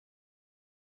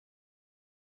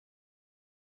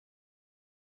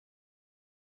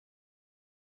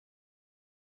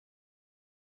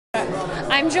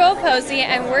I'm Joel Posey,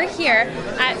 and we're here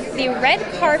at the Red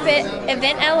Carpet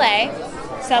Event LA,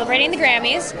 celebrating the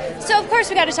Grammys. So, of course,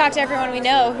 we got to talk to everyone we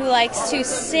know who likes to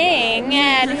sing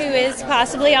and who is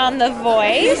possibly on The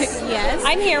Voice. Yes.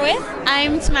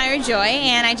 I'm Timyra Joy,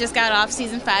 and I just got off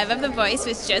season 5 of The Voice,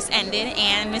 which just ended,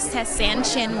 and Miss Tess San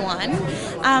Chin won.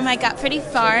 I got pretty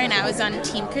far, and I was on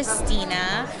Team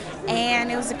Christina,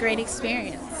 and it was a great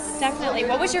experience. Definitely.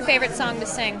 What was your favorite song to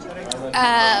sing?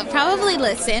 Probably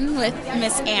Listen with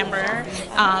Miss Amber.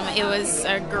 It was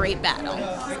a great battle.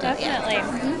 Definitely.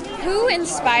 Who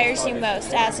inspires you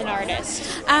most as an artist?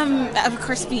 Of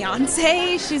course,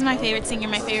 Beyonce. She's my favorite singer,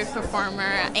 my favorite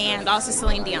performer, and also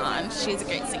Celine Dion. She's a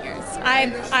great singer.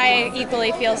 I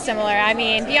equally feel similar. I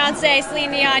mean, Beyonce,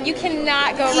 Celine Dion, you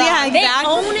cannot go wrong. Yeah, exactly.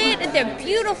 They own it. They're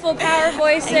beautiful, power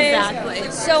voices. Exactly.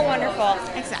 So wonderful.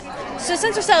 Exactly. So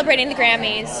since we're celebrating the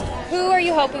Grammys, who are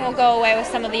you hoping will go away with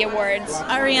some of the awards?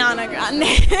 Ariana Grande.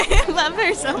 I love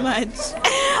her so much.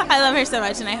 I love her so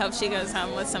much, and I hope she goes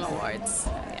home with some awards.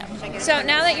 Yeah. So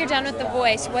now that you're done with The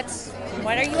Voice,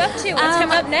 what are you up to? What's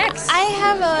coming up next? I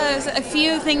have a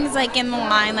few things like in the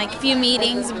line, like a few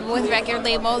meetings with record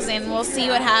labels, and we'll see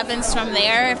what happens from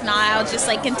there. If not, I'll just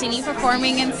like continue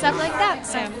performing and stuff like that.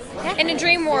 So, yeah. In a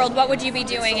dream world, what would you be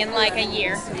doing in like a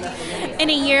year?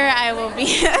 In a year, I will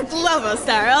be a global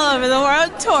star all over the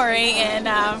world touring, and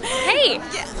hey,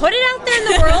 put it out there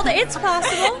in the world. It's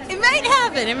possible. It might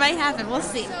happen. It might happen. We'll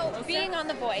see. So, being on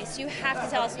The Voice, you have to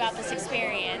tell us about this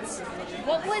experience.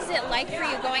 What was it like for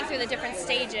you going through the different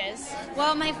stages?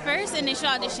 Well, my first initial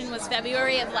audition was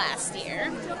February of last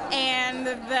year, and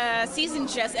the season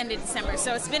just ended December,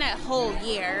 so it's been a whole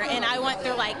year, and I went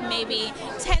through like maybe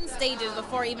 10 stages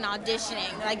before even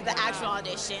auditioning, like the actual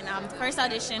audition. The first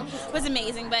audition was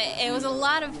amazing, but it was a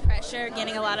lot of pressure,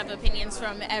 getting a lot of opinions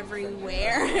from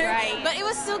everywhere. Right. But it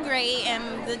was still great,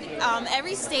 and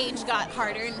every stage got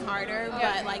harder and harder,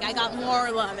 but like I got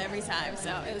more love every time, so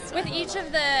it was fun. With each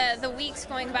of the weeks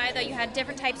going by, though, you had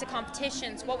different types of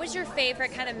competitions. What was your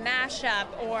favorite kind of mashup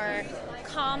or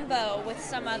combo with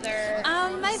some other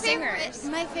singers?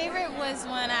 My favorite was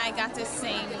when I got to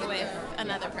sing with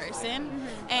another person,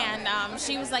 and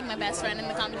she was like my best friend in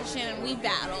the competition, and we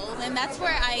battled, and that's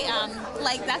where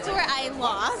I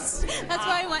lost. That's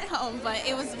why I went home, but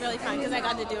it was really fun because I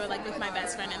got to do it like with my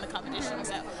best friend in the competition,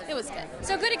 so it was good.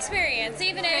 So good experience,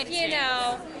 even if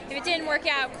if it didn't work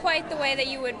out quite the way that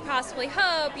you would possibly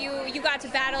hope, you got to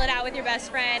battle it out with your best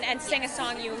friend and sing a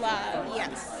song you love.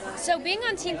 Yes. So being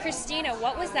on Team Christina,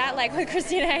 what was that like with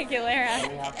Christina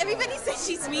Aguilera? Everybody says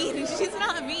she's mean, and she's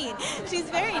not mean. She's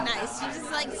very nice. She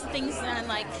just likes things done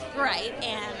like right,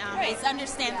 and it's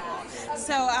understandable.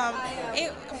 So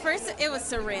first it was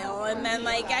surreal, and then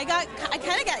like I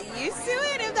kind of got used to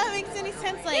it, if that makes any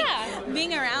sense. Like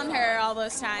being around her all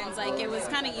those times, like it was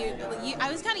kind of I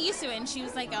was kind of used to it, and she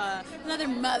was like another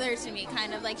mother to me,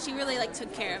 kind of like she really like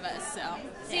took care of us. So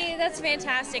see, that's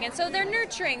fantastic, and so they're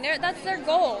nurturing. That's their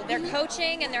goal. They're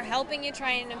coaching and they're helping you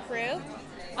try and improve.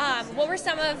 What were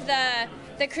some of the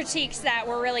critiques that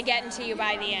were really getting to you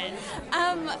by the end?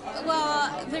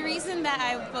 Well, the reason that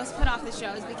I was put off the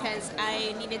show is because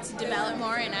I needed to develop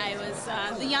more, and I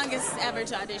was the youngest ever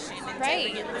to audition and to ever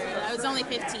get through. I was only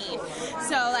 15,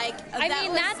 so like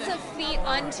that's a feat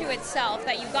unto itself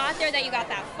that you got there, that you got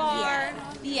that far.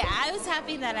 Yeah, I was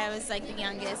happy that I was like the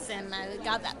youngest and I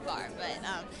got that far,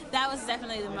 but that was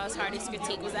definitely the most hardest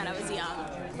critique, was that I was young.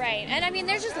 Right, and I mean,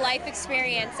 there's just life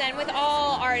experience, and with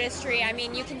all artistry, I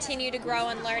mean, you continue to grow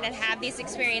and learn and have these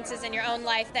experiences in your own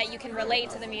life that you can relate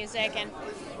to the music, and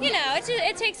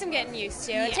it takes some getting used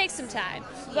to. It takes some time,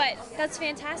 but that's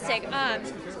fantastic.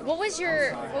 What was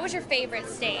your favorite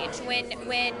stage when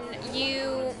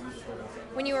you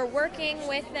were working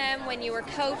with them, when you were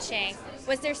coaching?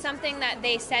 Was there something that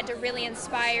they said to really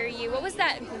inspire you? What was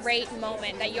that great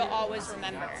moment that you'll always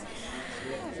remember?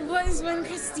 Was when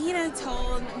Christina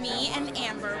told me and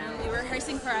Amber, when we were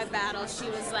rehearsing for our battle, she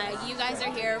was like, you guys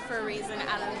are here for a reason.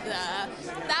 Out of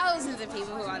the thousands of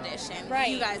people who auditioned,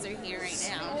 you guys are here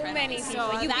right now. So many people.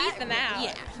 So you beat them out.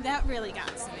 Yeah, that really got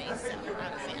to me. So,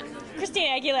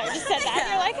 Christina Aguilera just said that.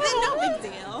 You're like, oh, no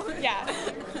big deal. Yeah.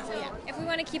 If we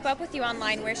want to keep up with you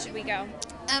online, where should we go?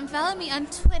 Follow me on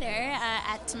Twitter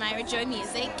at Timyra Joy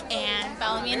Music, and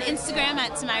follow me on Instagram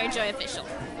at Timyra Joy Official.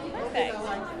 Perfect.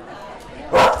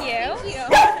 Thank you.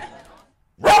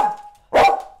 Thank you.